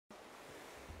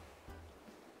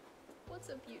What's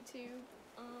up, YouTube?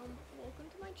 Welcome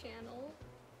to my channel.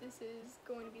 This is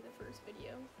going to be the first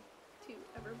video to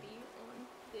ever be on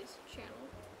this channel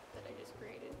that I just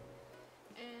created.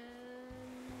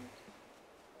 And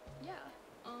yeah,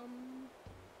 I'm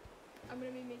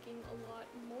gonna be making a lot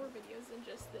more videos than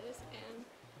just this, and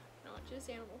not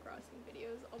just Animal Crossing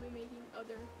videos. I'll be making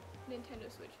other Nintendo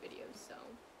Switch videos, so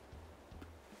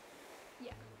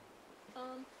yeah.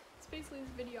 So basically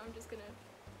this video I'm just gonna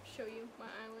show you my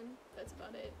island. That's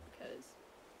about it, because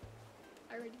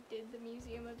I already did the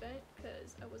museum event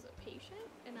because I wasn't patient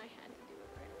and I had to do it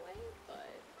right away,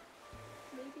 but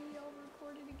maybe I'll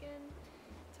record it again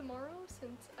tomorrow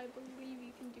since I believe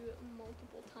you can do it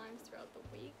multiple times throughout the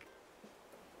week.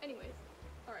 Anyways,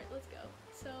 alright, let's go.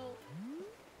 So,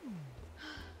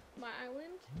 my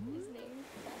island is named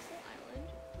Fossil Island.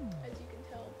 As you can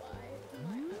tell by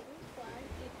my island flag,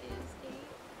 it is a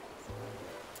fossil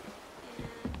island.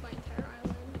 And my entire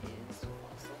island is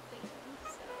fossil themed,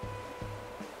 so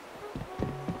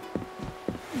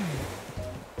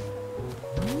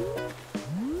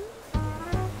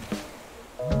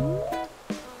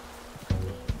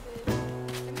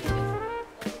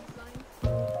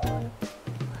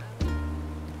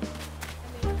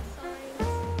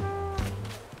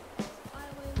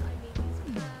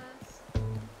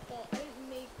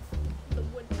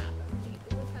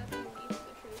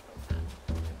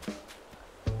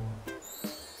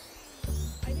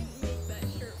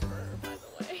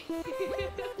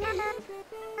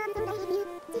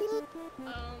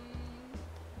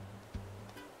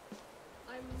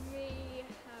I may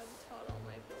have taught all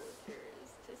my villagers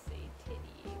to say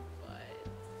titty, but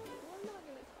we're not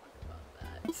gonna talk about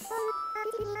that.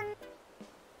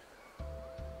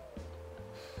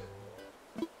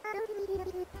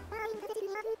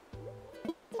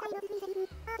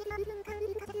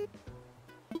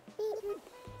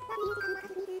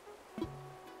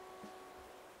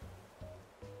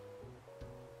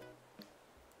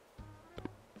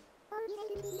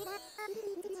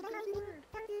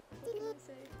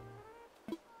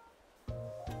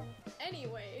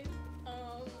 Anyways,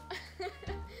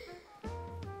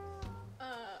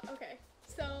 okay,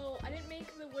 so I didn't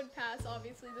make the wood paths,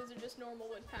 obviously those are just normal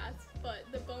wood paths, but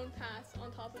the bone paths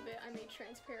on top of it I made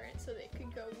transparent so they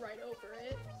could go right over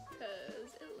it,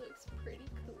 because it looks pretty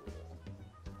cool.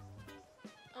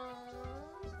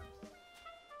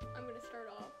 I'm gonna start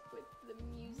off with the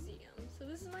museum. So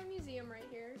this is my museum right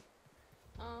here.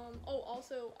 Oh,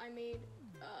 also I made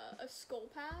a skull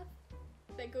path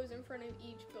that goes in front of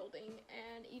each building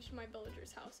and each of my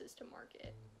villagers' houses to mark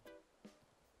it.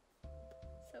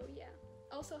 So yeah.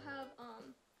 I also have,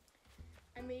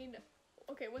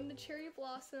 okay, when the cherry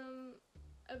blossom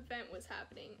event was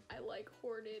happening, I like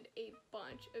hoarded a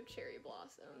bunch of cherry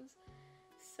blossoms.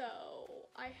 So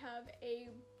I have a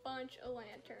bunch of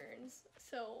lanterns.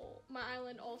 So my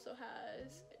island also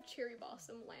has cherry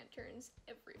blossom lanterns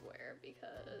everywhere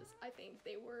because I think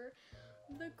they were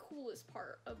the coolest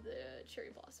part of the cherry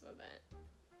blossom event.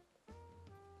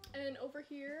 And over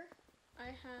here I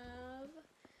have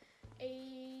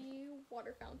a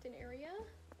water fountain area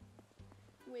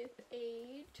with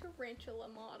a tarantula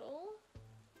model.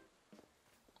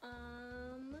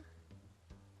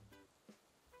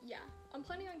 Yeah, I'm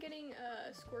planning on getting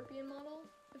a scorpion model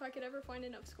if I could ever find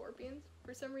enough scorpions.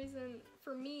 For some reason,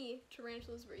 for me,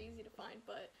 tarantulas were easy to find,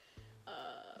 but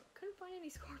couldn't find any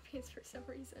scorpions for some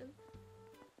reason.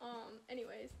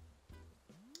 Anyways,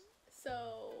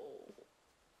 so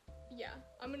yeah,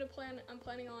 I'm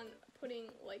planning on putting,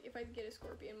 like, if I get a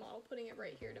scorpion model, putting it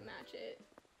right here to match it.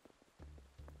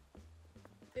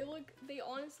 They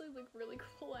honestly look really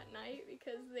cool at night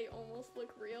because they almost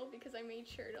look real, because I made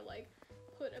sure to like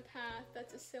put a path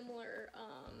that's a similar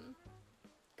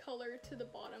color to the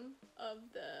bottom of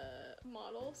the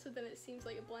model, so then it seems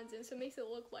like it blends in, so it makes it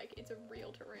look like it's a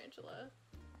real tarantula.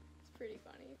 It's pretty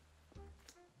funny.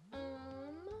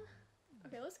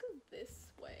 Okay, let's go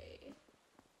this way.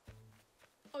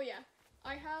 Oh yeah,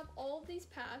 I have all of these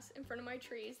paths in front of my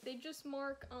trees. They just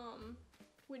mark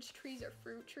which trees are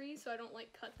fruit trees, so I don't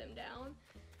like cut them down.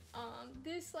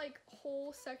 This like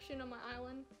whole section of my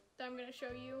island that I'm gonna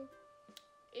show you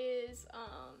is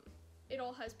it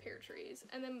all has pear trees,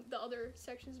 and then the other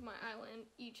sections of my island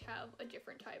each have a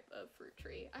different type of fruit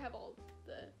tree. I have all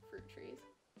the fruit trees.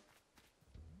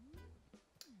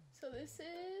 So this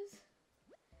is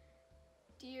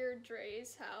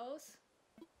Deirdre's house,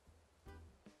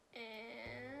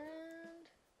 and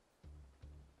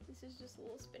this is just a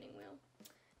little spinning wheel.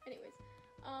 Anyways,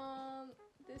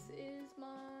 this is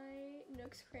my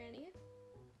Nook's Cranny,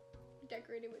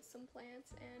 decorated with some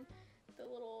plants and the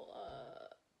little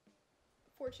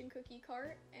fortune cookie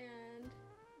cart, and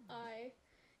I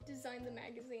designed the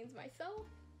magazines myself.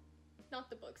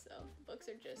 Not the books though. The books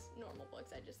are just normal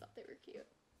books. I just thought they were cute.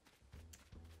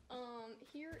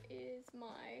 Here is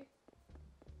my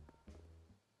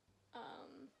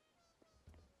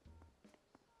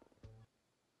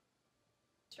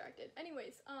distracted.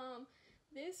 Anyways,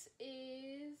 this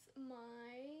is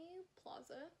my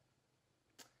plaza.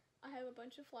 I have a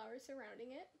bunch of flowers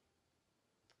surrounding it.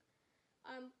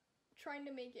 I'm trying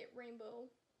to make it rainbow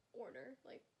order,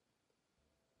 like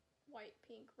white,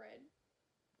 pink, red,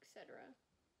 etc.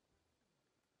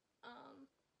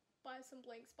 Buy some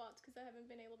blank spots because I haven't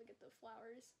been able to get the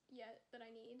flowers yet that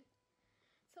I need.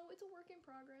 So it's a work in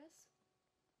progress.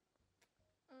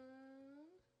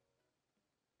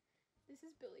 This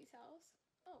is Billy's house.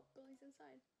 Oh, Billy's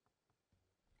inside.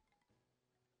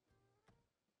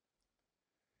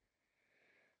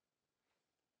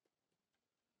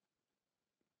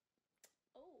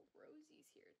 Oh, Rosie's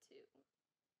here too.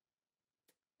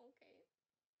 Okay.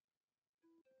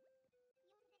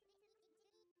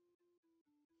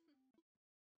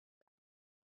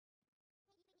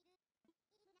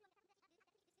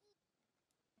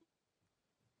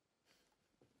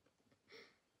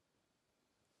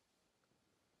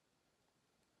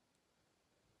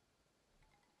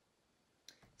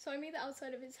 So I made the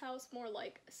outside of his house more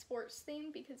like sports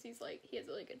themed because he has like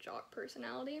a jock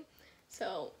personality.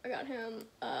 So I got him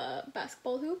a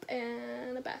basketball hoop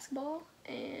and a basketball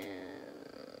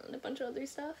and a bunch of other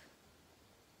stuff.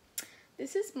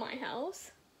 This is my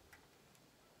house.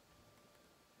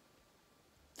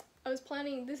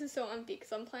 This is so empty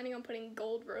because I'm planning on putting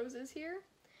gold roses here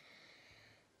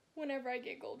whenever I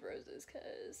get gold roses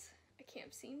because I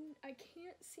can't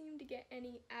seem to get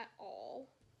any at all.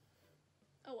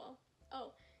 Oh well.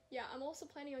 Oh, yeah, I'm also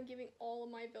planning on giving all of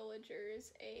my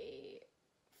villagers a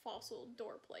fossil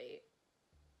door plate.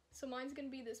 So mine's gonna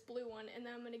be this blue one, and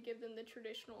then I'm gonna give them the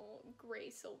traditional gray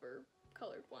silver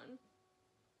colored one.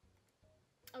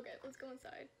 Okay, let's go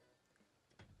inside.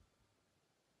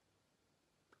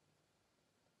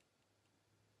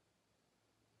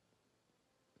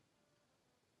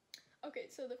 Okay,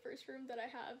 so the first room that I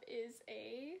have is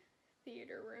a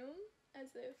theater room, as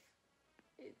if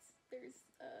there's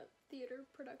a theater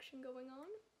production going on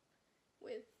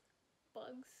with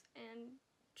bugs and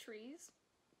trees.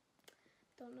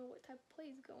 Don't know what type of play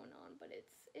is going on, but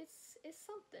it's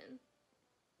something.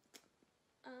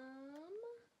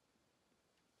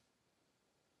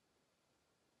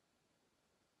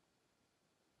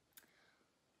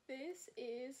 This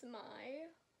is my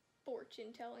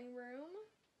fortune telling room.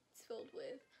 It's filled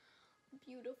with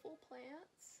beautiful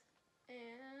plants and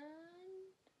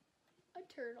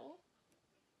a turtle.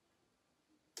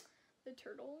 The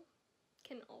turtle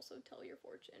can also tell your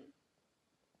fortune.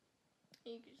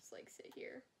 And you can just like sit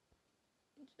here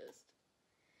and just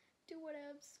do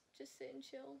whatevs, just sit and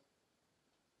chill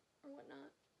or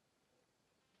whatnot.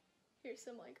 Here's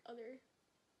some like other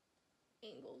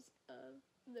angles of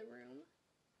the room.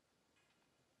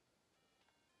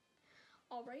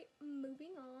 Alright,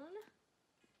 moving on.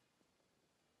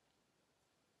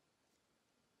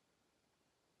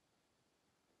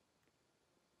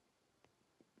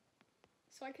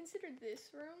 So I considered this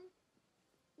room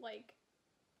like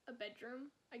a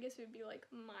bedroom. I guess it would be like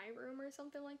my room or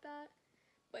something like that.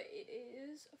 But it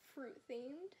is fruit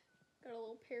themed. Got a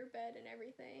little pear bed and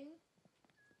everything.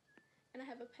 And I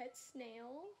have a pet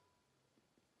snail.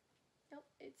 Nope,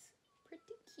 it's pretty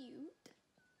cute.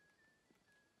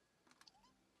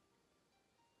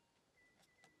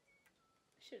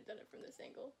 Should have done it from this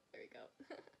angle. There we go.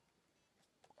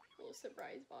 Little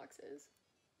surprise boxes.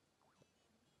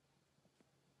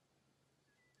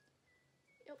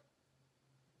 Yep.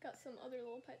 Got some other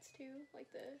little pets too, like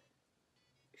the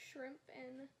shrimp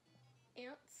and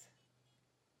ants.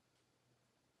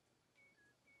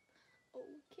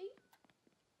 Okay.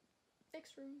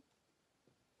 Next room.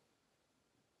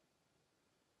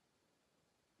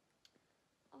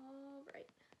 Alright.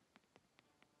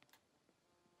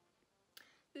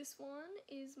 This one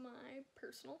is my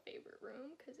personal favorite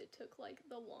room because it took like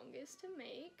the longest to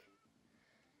make.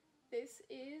 This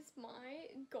is my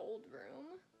gold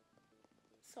room.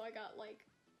 So I got like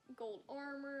gold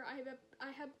armor.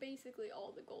 I have basically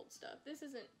all the gold stuff. This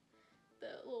isn't,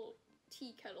 the little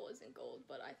tea kettle isn't gold,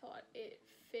 but I thought it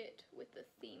fit with the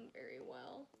theme very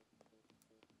well.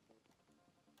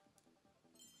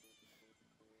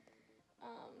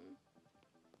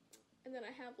 And then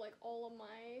I have like all of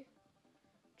my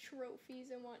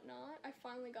trophies and whatnot. I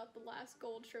finally got the last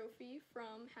gold trophy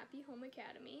from Happy Home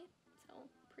Academy, so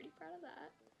pretty proud of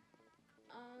that.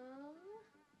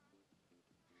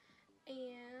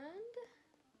 And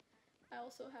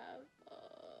also have,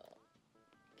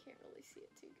 can't really see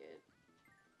it too good.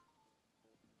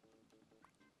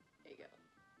 There you go.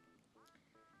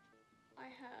 I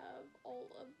have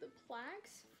all of the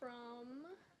plaques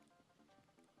from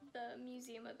the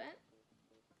museum event.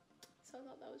 So I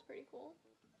thought that was pretty cool.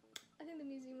 I think the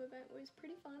museum event was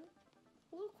pretty fun.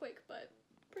 A little quick, but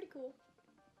pretty cool.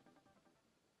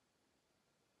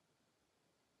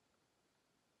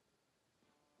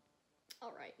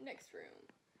 Alright, next room.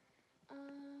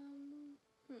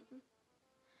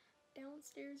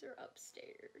 Downstairs or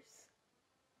upstairs?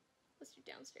 Let's do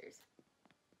downstairs.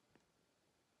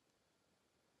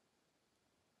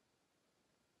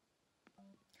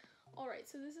 Alright,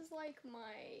 so this is like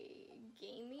my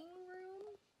gaming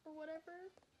room or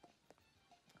whatever.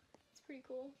 It's pretty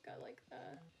cool. Got like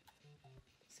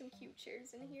some cute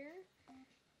chairs in here.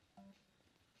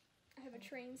 I have a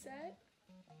train set.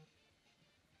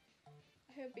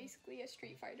 I have basically a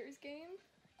Street Fighters game,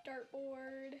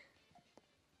 dartboard,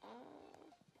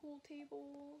 pool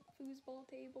table, foosball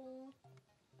table.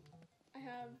 I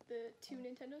have the 2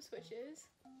 Nintendo Switches,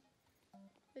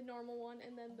 the normal one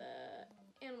and then the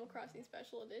Animal Crossing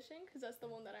Special Edition, because that's the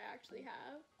one that I actually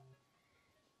have.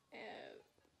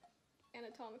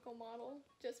 Anatomical model,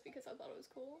 just because I thought it was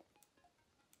cool.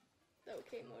 The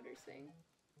OK Motors thing.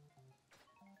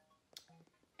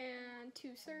 And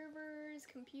 2 servers,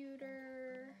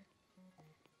 computer,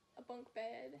 a bunk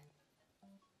bed.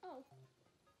 Oh,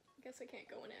 I guess I can't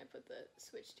go in it. I put the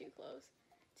Switch too close.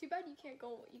 Too bad you can't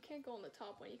go on the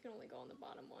top one. You can only go on the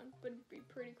bottom one. But it'd be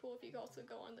pretty cool if you could also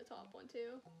go on the top one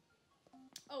too.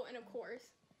 Oh, and of course,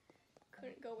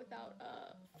 couldn't go without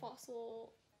a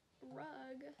fossil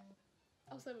rug.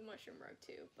 I also have a mushroom rug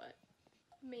too, but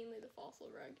mainly the fossil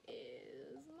rug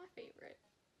is my favorite.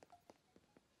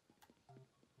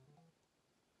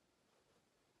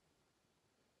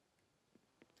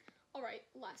 Alright,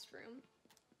 last room.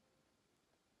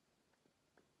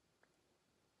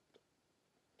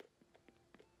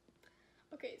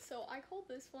 Okay, so I call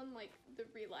this one like the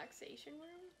relaxation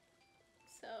room.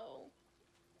 So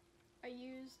I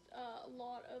used a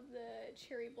lot of the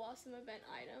Cherry Blossom event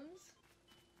items.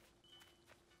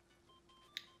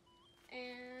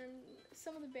 And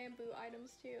some of the bamboo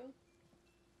items too.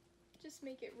 Just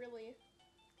make it really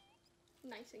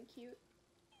nice and cute.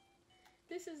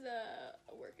 This is a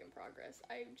work in progress.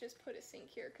 I just put a sink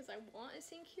here because I want a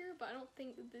sink here, but I don't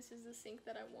think that this is the sink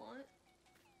that I want.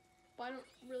 But I don't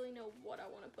really know what I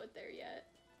want to put there yet.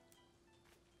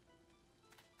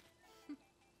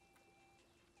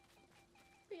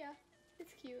 But yeah,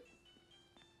 it's cute.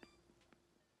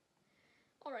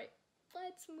 Alright,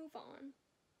 let's move on.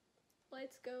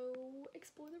 Let's go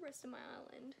explore the rest of my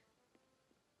island.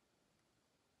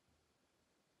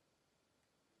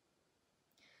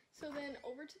 So then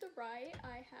over to the right,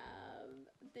 I have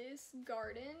this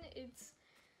garden. It's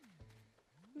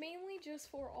mainly just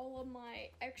for all of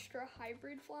my extra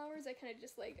hybrid flowers. I kind of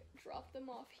just like drop them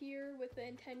off here with the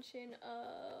intention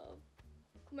of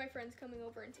my friends coming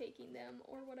over and taking them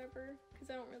or whatever, because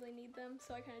I don't really need them,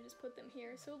 so I kind of just put them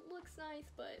here. So it looks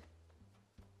nice, but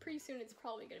pretty soon it's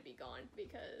probably going to be gone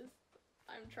because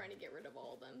I'm trying to get rid of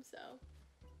all of them, so.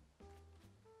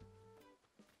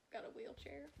 Got a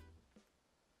wheelchair.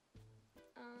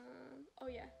 Oh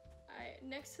yeah,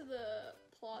 next to the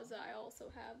plaza I also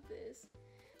have this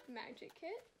magic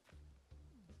kit.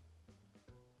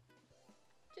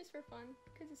 Just for fun,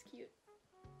 because it's cute.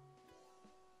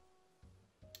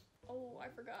 Oh, I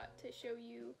forgot to show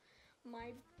you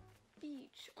my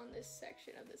beach on this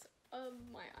section of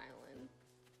my island.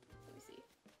 Let me see.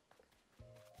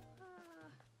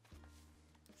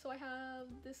 So I have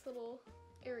this little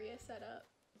area set up,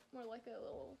 more like a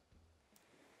little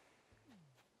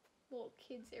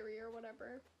kids area or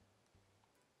whatever,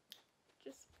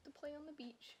 just to play on the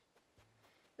beach.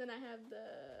 Then I have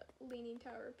the Leaning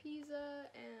Tower of Pisa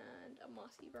and a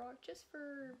mossy rock just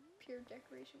for pure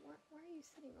decoration. Why are you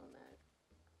sitting on that?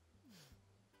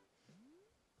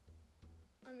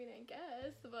 I mean, I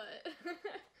guess, but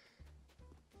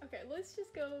okay, let's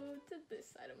just go to this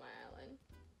side of my island.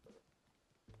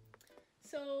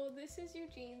 So this is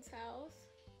Eugene's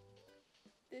house.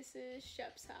 This is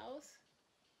Shep's house.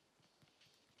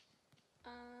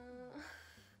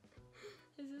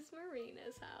 This is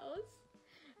Marina's house.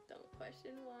 Don't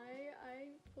question why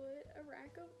I put a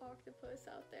rack of octopus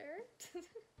out there.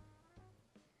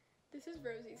 This is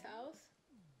Rosie's house.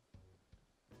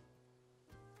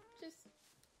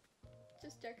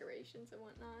 Just decorations and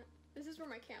whatnot. This is where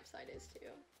my campsite is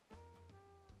too.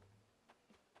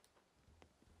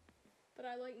 But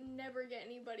I like never get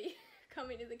anybody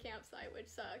coming to the campsite, which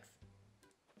sucks.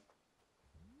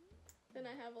 Then Then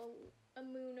I have a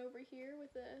moon over here with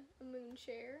a moon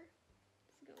chair.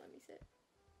 It's gonna let me sit.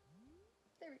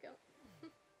 There we go.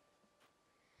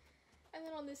 And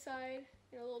then on this side,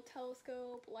 you know, a little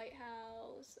telescope,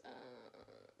 lighthouse,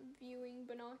 viewing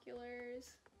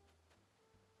binoculars.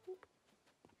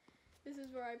 This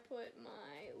is where I put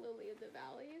my Lily of the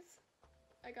Valleys.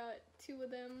 I got 2 of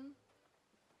them.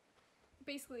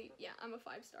 Basically, yeah, I'm a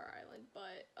 5-star island,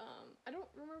 but I don't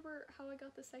remember how I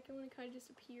got the second one. It kind of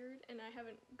just appeared, and I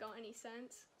haven't got any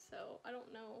since, so I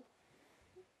don't know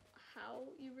how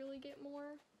you really get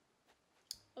more.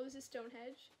 Oh, this is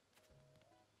Stonehenge.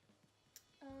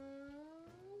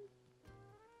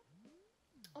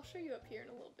 I'll show you up here in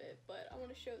a little bit, but I want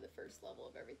to show the first level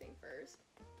of everything first.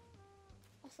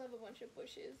 Also have a bunch of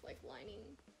bushes like lining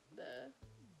the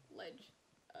ledge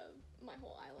of my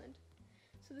whole island.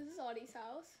 So this is Audie's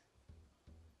house.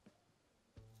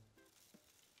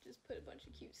 Just put a bunch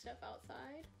of cute stuff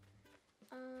outside.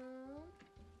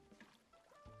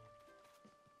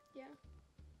 Yeah.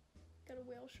 Got a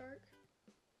whale shark.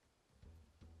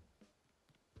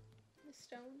 The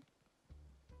stone.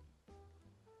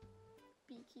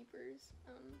 Beekeepers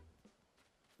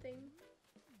thing.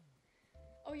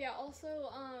 Oh yeah, also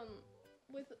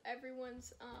with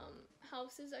everyone's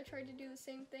houses I tried to do the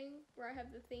same thing where I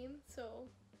have the theme, so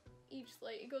each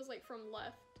like it goes like from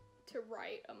left to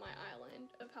right of my island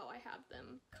of how I have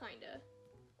them, kinda.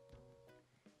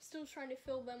 Still trying to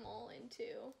fill them all in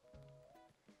too.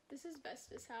 This is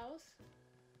Vesta's house.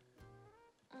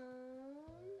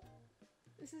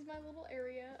 This is my little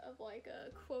area of like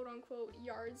a quote-unquote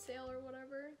yard sale or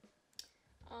whatever.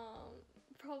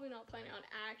 Probably not planning on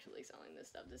actually selling this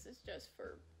stuff. This is just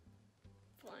for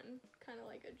fun, kind of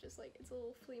like just like it's a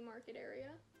little flea market area.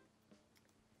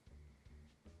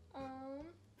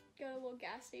 Got a little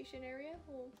gas station area, a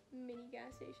little mini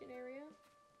gas station area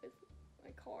with my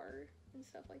car and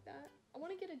stuff like that. I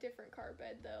want to get a different car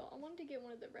bed though. I wanted to get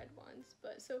one of the red ones,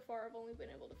 but so far I've only been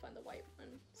able to find the white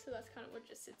one, so that's kind of what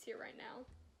just sits here right now.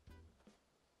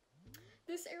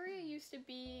 This area used to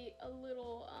be a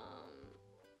little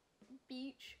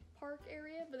beach park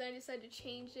area, but then I decided to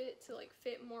change it to like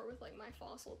fit more with like my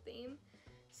fossil theme.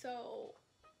 So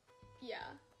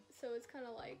yeah, so it's kind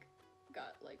of like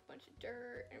got like a bunch of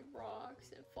dirt and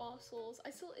rocks and fossils.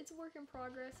 It's a work in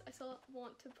progress. I still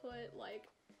want to put like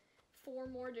 4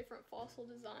 more different fossil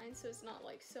designs so it's not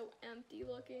like so empty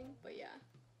looking, but yeah,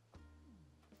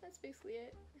 that's basically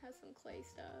it. It has some clay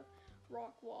stuff,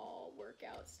 rock wall,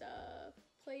 workout stuff,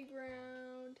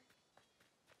 playground,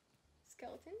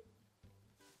 skeleton.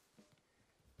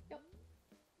 Yep.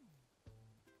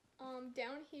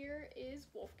 Down here is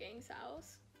Wolfgang's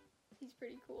house. He's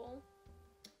pretty cool.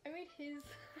 I made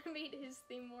his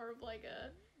theme more of like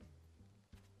a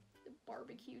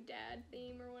barbecue dad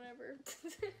theme or whatever.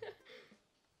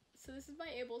 So this is my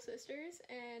Able sisters,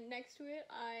 and next to it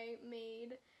I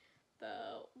made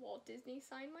the Walt Disney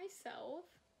sign myself,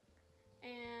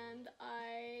 and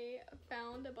I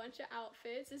found a bunch of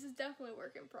outfits. This is definitely a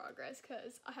work in progress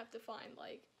because I have to find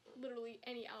like literally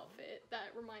any outfit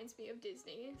that reminds me of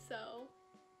Disney. So,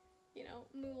 you know,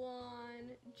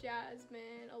 Mulan,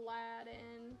 Jasmine,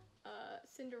 Aladdin,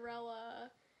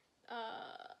 Cinderella,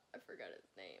 I forgot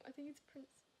his name. I think it's Prince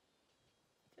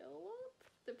Philip?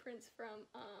 The prince from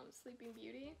Sleeping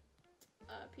Beauty,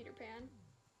 Peter Pan.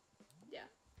 Yeah,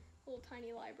 little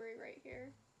tiny library right here.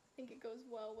 I think it goes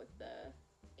well with the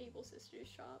Able Sisters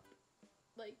shop,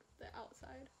 like the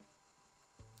outside.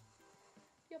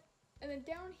 Yep, and then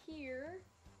down here,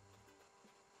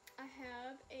 I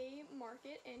have a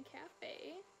market and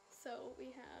cafe. So we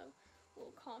have a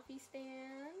little coffee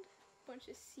stand, bunch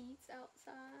of seats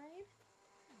outside.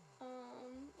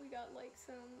 We got like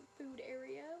some food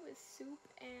area with soup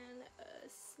and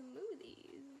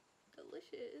smoothies.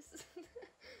 Delicious.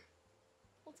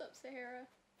 What's up, Sahara?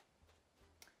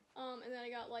 And then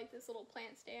I got like this little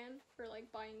plant stand for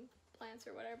like buying plants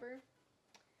or whatever.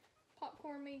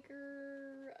 Popcorn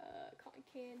maker, cotton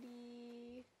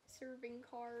candy, serving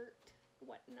cart,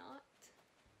 whatnot.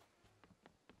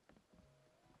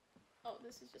 Oh,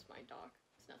 this is just my dock.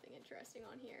 There's nothing interesting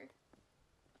on here.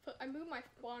 I moved my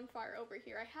bonfire over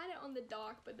here. I had it on the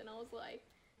dock, but then I was like,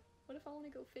 what if I want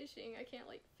to go fishing? I can't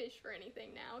like fish for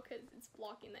anything now because it's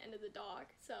blocking the end of the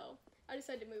dock. So I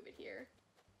decided to move it here.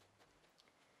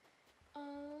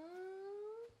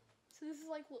 So this is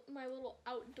like my little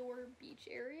outdoor beach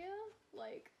area,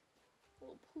 like a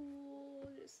little pool,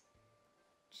 just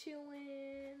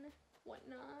chilling,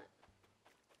 whatnot.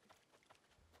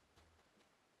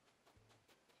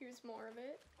 Here's more of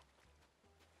it.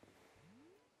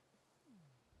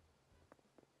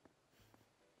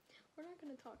 we're not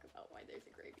gonna talk about why there's a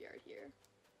graveyard here.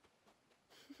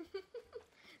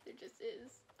 There just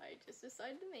is. I just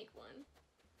decided to make one.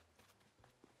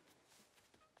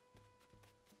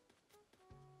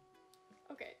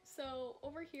 Okay, so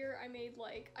over here I made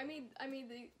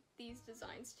these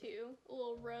designs too. A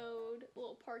little road,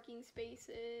 little parking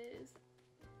spaces,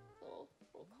 little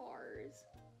cars.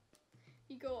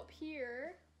 You go up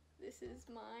here, this is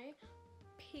my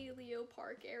paleo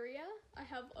park area. I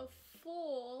have a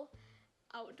full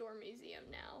outdoor museum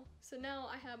now. So now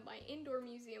I have my indoor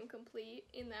museum complete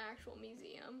in the actual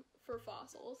museum for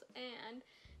fossils, and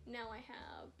now I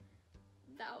have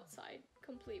the outside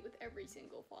complete with every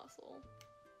single fossil.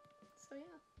 So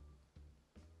yeah.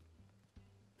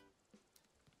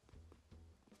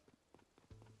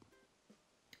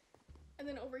 And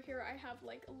then over here I have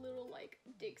like a little like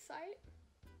dig site.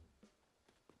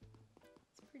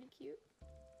 It's pretty cute.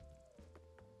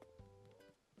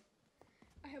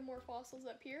 I have more fossils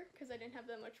up here because I didn't have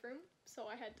that much room, so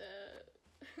I had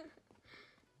to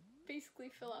basically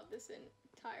fill out this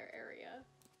entire area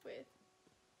with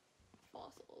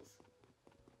fossils.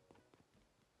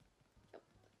 Yep.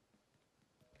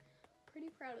 Pretty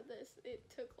proud of this. It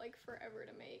took like forever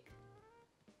to make.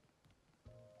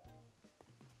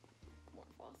 More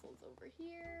fossils over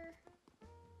here.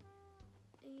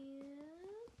 And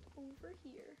over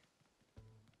here.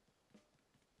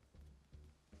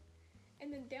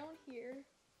 And then down here,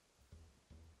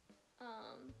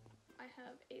 I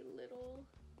have a little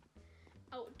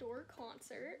outdoor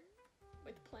concert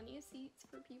with plenty of seats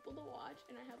for people to watch,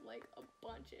 and I have like a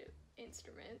bunch of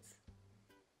instruments.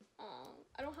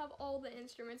 I don't have all the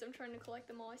instruments, I'm trying to collect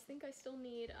them all. I think I still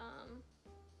need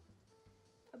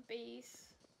a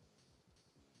bass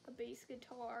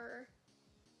guitar,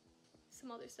 some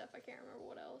other stuff, I can't remember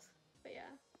what else, but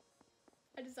yeah.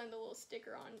 I designed a little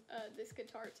sticker on this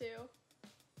guitar too.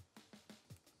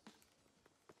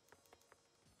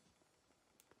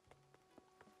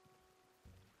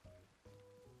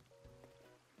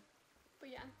 But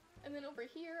yeah, and then over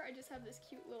here I just have this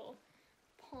cute little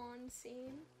pond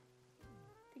scene.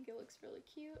 I think it looks really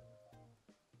cute.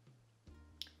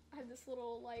 I have this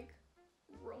little like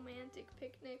romantic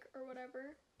picnic or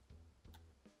whatever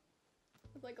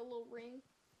with like a little ring.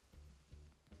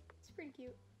 It's pretty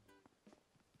cute.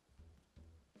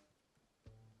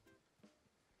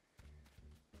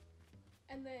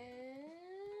 And then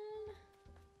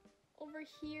over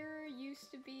here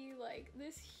used to be like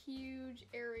this huge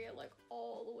area, like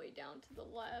all the way down to the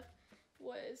left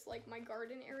was like my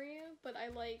garden area, but I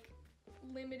like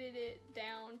limited it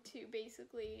down to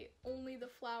basically only the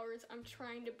flowers I'm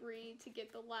trying to breed to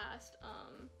get the last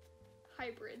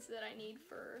hybrids that I need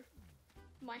for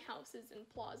my houses in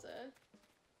Plaza.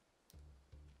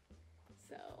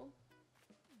 So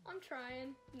I'm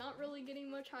trying, not really getting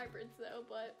much hybrids though,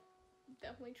 but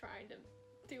definitely trying to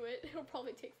do it. It'll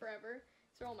probably take forever.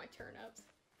 These are all my turnips.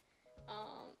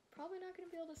 Probably not gonna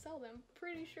be able to sell them.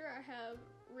 Pretty sure I have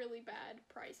really bad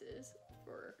prices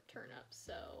for turnips,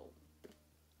 so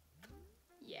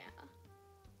yeah.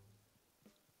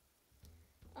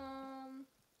 I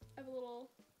have a little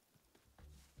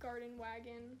garden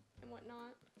wagon and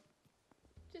whatnot.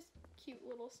 Just cute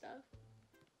little stuff.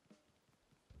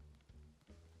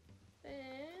 Then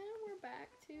we're back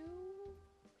to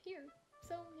here.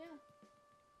 So yeah.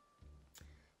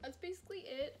 That's basically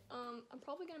it. I'm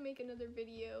probably gonna make another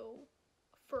video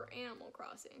for Animal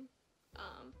Crossing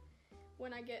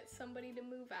when I get somebody to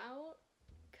move out,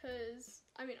 cause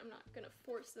I mean I'm not gonna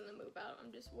force them to move out.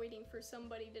 I'm just waiting for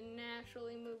somebody to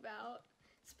naturally move out.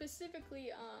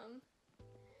 Specifically,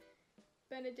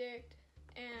 Benedict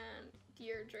and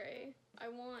Deirdre. I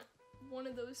want one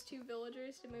of those two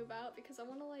villagers to move out because I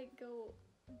want to like go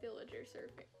villager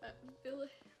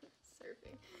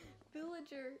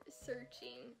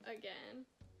searching again,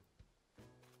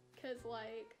 because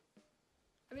like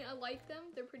I mean I like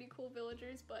them, they're pretty cool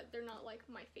villagers, but they're not like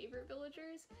my favorite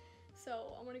villagers,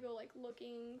 so I want to go like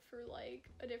looking for like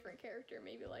a different character,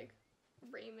 maybe like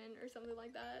Raymond or something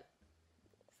like that.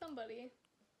 Somebody.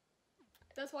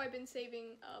 That's why I've been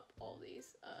saving up all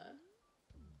these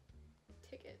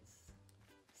tickets,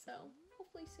 so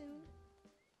hopefully soon.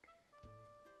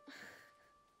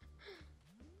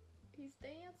 He's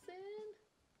dancing.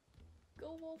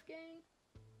 Go Wolfgang.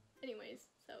 Anyways,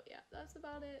 so yeah, that's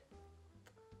about it.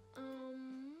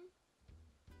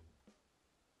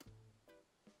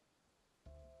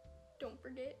 Don't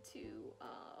forget to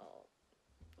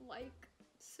like,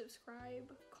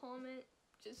 subscribe, comment,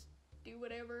 just do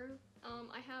whatever.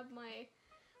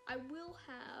 I will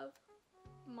have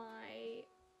my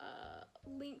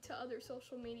link to other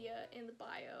social media in the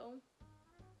bio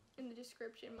in the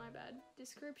description, my bad,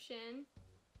 description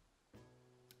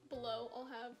below, I'll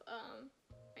have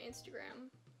my Instagram,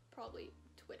 probably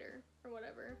Twitter or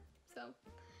whatever. So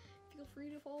feel free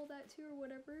to follow that too or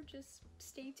whatever. Just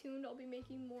stay tuned. I'll be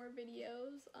making more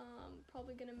videos.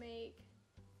 Probably gonna make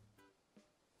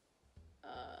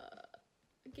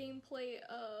a gameplay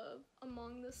of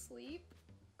Among the Sleep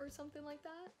or something like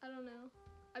that. I don't know.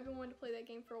 I've been wanting to play that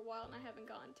game for a while and I haven't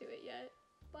gotten to it yet.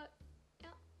 But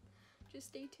yeah, just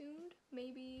stay tuned.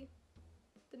 Maybe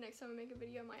the next time I make a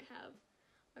video I might have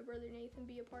my brother Nathan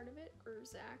be a part of it, or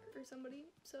Zach or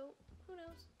somebody. So who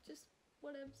knows? Just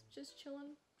whatevs. Just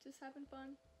chilling. Just having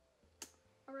fun.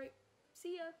 Alright.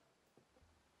 See ya.